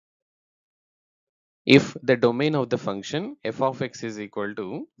if the domain of the function f of x is equal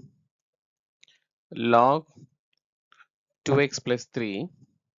to log 2x plus 3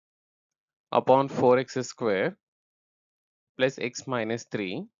 upon 4x square plus x minus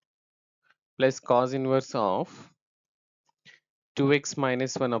 3 plus cos inverse of 2x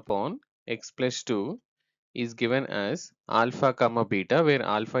minus 1 upon x plus 2 is given as alpha comma beta, where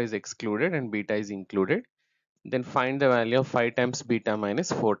alpha is excluded and beta is included. Then find the value of 5 times beta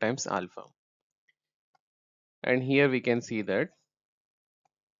minus 4 times alpha. And here we can see that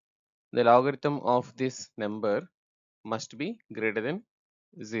the logarithm of this number must be greater than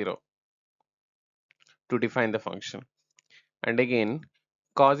 0 to define the function. And again,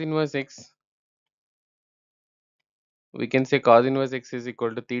 cos inverse x, we can say cos inverse x is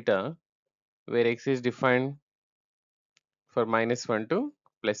equal to theta, where x is defined for minus 1 to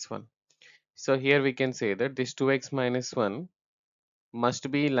plus 1. So here we can say that this 2x minus 1 must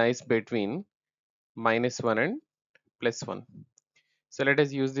be lies between minus 1 and plus 1. So let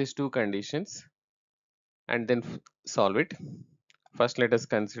us use these two conditions and then solve it. First, let us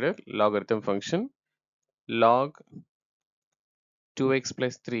consider logarithm function. Log 2x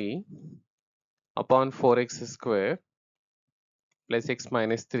plus 3 upon 4x square plus x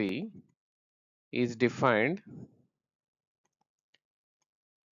minus 3 is defined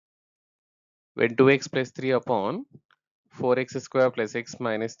when 2x plus 3 upon 4x square plus x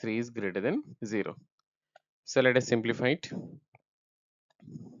minus 3 is greater than 0. So let us simplify it.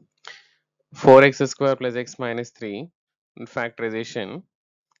 4x square plus x minus 3, in factorization,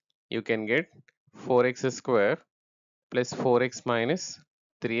 you can get 4x square plus 4x minus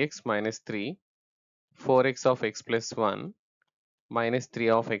 3x minus 3, 4x of x plus 1 minus 3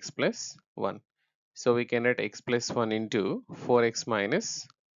 of x plus 1. So we can write x plus 1 into 4x minus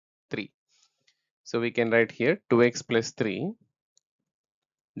 3. So we can write here 2x plus 3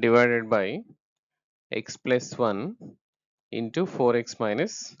 divided by x plus 1 into 4x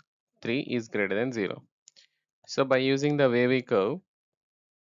minus 3 is greater than 0. So by using the wavy curve,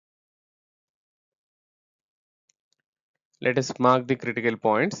 let us mark the critical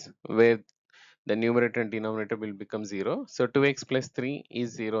points where the numerator and denominator will become 0. So 2x plus 3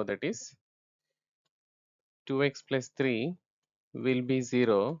 is 0, that is 2x plus 3 will be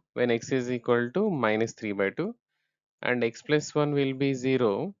 0 when x is equal to minus 3 by 2, and x plus 1 will be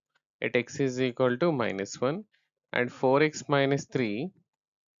 0 at x is equal to minus 1, and 4x minus 3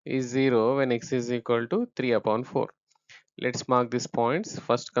 is 0 when x is equal to 3 upon 4. Let's mark these points.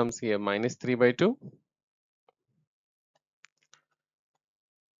 First comes here minus 3 by 2,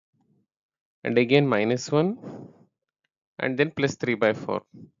 and again minus 1, and then plus 3 by 4.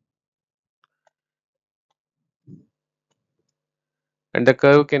 And the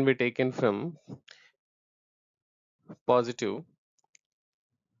curve can be taken from positive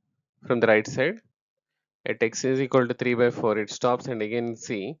from the right side. At x is equal to 3 by 4, it stops, and again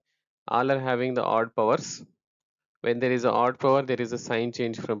see all are having the odd powers. When there is an odd power, there is a sign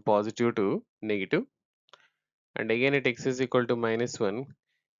change from positive to negative. And again at x is equal to minus 1,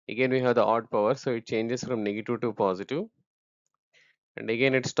 again we have the odd power, so it changes from negative to positive. And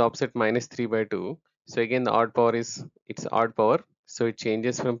again it stops at minus 3 by 2. So again the odd power is its odd power, so it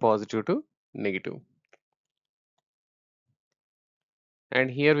changes from positive to negative. And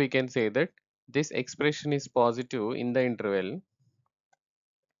here we can say that this expression is positive in the interval.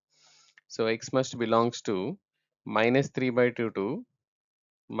 So x must belongs to minus 3 by 2 to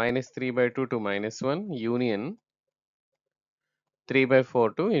minus 3 by 2 to minus 1 union 3 by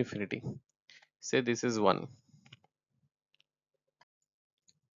 4 to infinity. Say this is 1.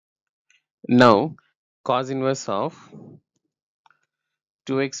 Now cos inverse of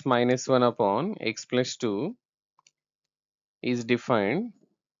 2x minus 1 upon x plus 2 is defined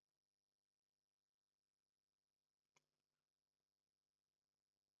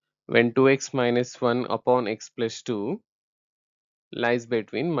when 2x minus 1 upon x plus 2 lies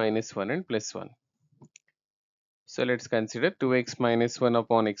between minus 1 and plus 1. So let's consider 2x minus 1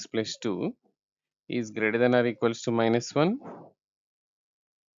 upon x plus 2 is greater than or equals to minus 1,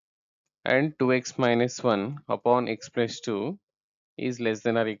 and 2x minus 1 upon x plus 2 is less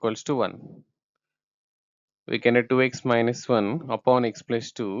than or equals to 1. We can add 2x minus 1 upon x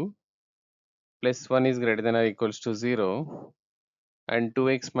plus 2 plus 1 is greater than or equals to 0, and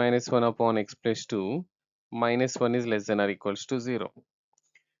 2x minus 1 upon x plus 2 minus 1 is less than or equals to 0.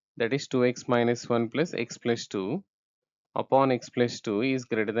 That is 2x minus 1 plus x plus 2 upon x plus 2 is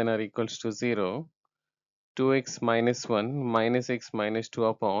greater than or equals to 0. 2x minus 1 minus x minus 2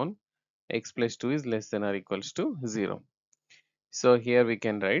 upon x plus 2 is less than or equals to 0. So here we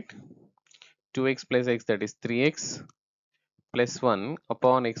can write 2x plus x, that is 3x plus 1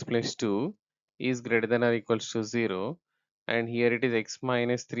 upon x plus 2 is greater than or equals to 0, and here it is x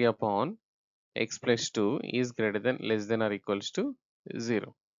minus 3 upon x plus 2 is greater than less than or equals to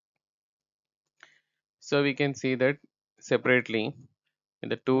 0. So we can see that separately in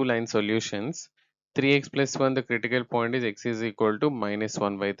the two line solutions, 3x plus 1, the critical point is x is equal to minus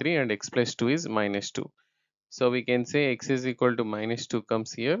 1 by 3 and x plus 2 is minus 2. So we can say x is equal to minus 2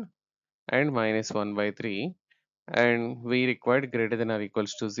 comes here and minus 1 by 3, and we required greater than or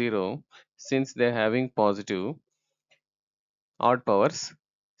equals to 0 since they are having positive odd powers.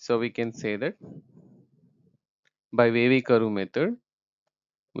 So we can say that by wavy curve method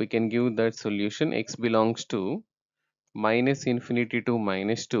we can give that solution x belongs to minus infinity to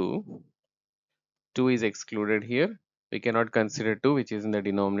minus 2. 2 is excluded here, we cannot consider 2 which is in the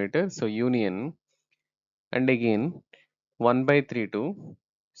denominator, so union, and again 1 by 3 2,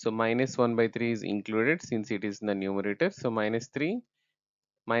 so minus 1 by 3 is included since it is in the numerator, so minus 3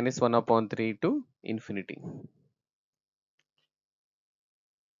 minus 1 upon 3 to infinity.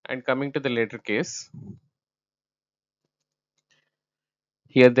 And coming to the later case,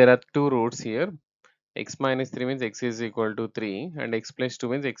 here there are two roots here, x minus 3 means x is equal to 3 and x plus 2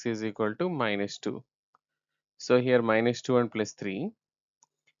 means x is equal to minus 2. So here minus 2 and plus 3,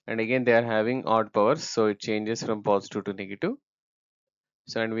 and again they are having odd powers, so it changes from positive to negative.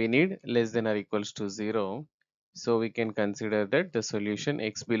 So and we need less than or equals to 0. So we can consider that the solution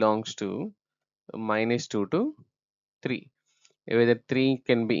x belongs to minus 2 to 3. Whether 3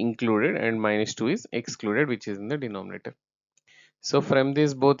 can be included and minus 2 is excluded which is in the denominator. So from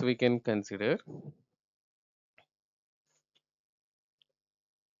this both we can consider,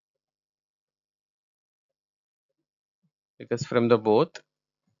 because from the both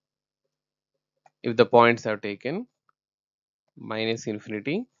if the points are taken minus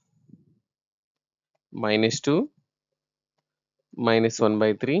infinity, minus 2, minus 1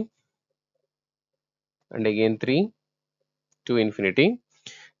 by 3 and again 3 to infinity,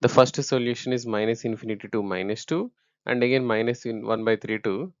 the first solution is minus infinity to minus 2 and again minus 1 by 3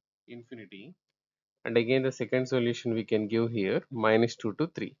 to infinity, and again the second solution we can give here minus 2 to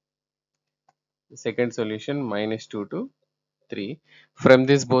 3. The second solution minus 2 to 3. From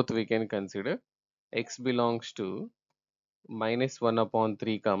this both we can consider x belongs to minus 1 upon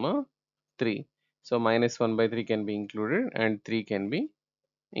 3 comma 3. So minus 1 by 3 can be included and 3 can be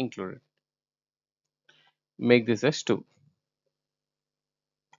included. Make this as 2.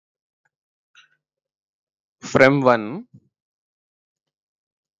 From 1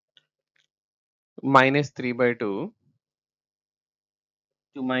 minus 3 by 2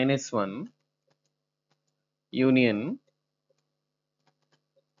 to minus 1 union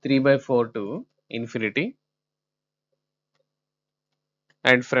 3 by 4 to infinity,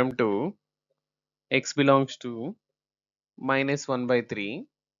 and from 2 x belongs to minus 1 by 3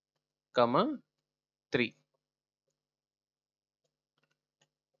 comma 3.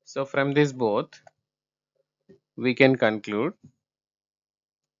 So from this both we can conclude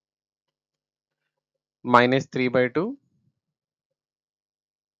minus 3 by 2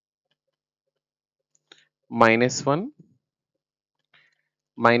 minus 1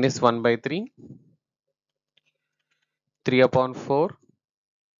 minus 1 by 3, 3 upon 4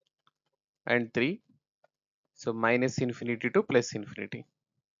 and 3, so minus infinity to plus infinity.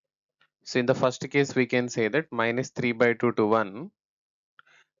 So in the first case we can say that minus 3 by 2 to 1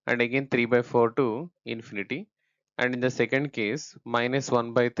 and again 3 by 4 to infinity, and in the second case minus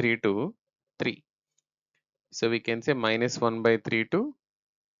 1 by 3 to 3. So we can say minus 1 by 3 to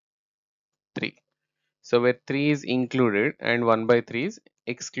 3. So where 3 is included and 1 by 3 is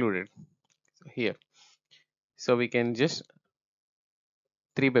excluded here. So we can just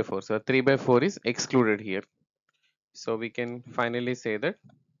 3 by 4. So 3 by 4 is excluded here. So we can finally say that,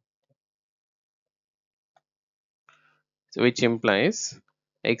 so which implies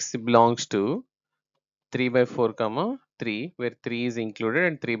x belongs to 3 by 4 comma 3, where 3 is included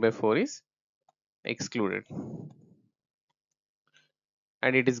and 3 by 4 is excluded.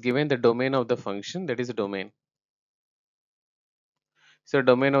 And it is given the domain of the function, that is a domain. So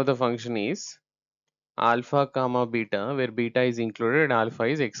domain of the function is alpha comma beta, where beta is included and alpha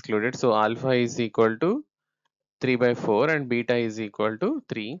is excluded. So alpha is equal to 3 by 4 and beta is equal to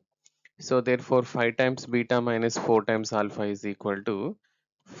 3. So therefore 5 times beta minus 4 times alpha is equal to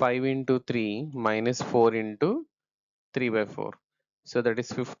 5 into 3 minus 4 into 3 by 4. So that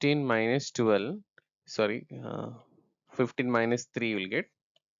is 15 minus 12, sorry, 15 minus 3 will get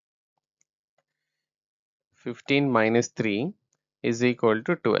 15 minus 3 is equal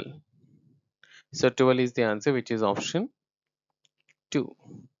to 12. So 12 is the answer, which is option 2.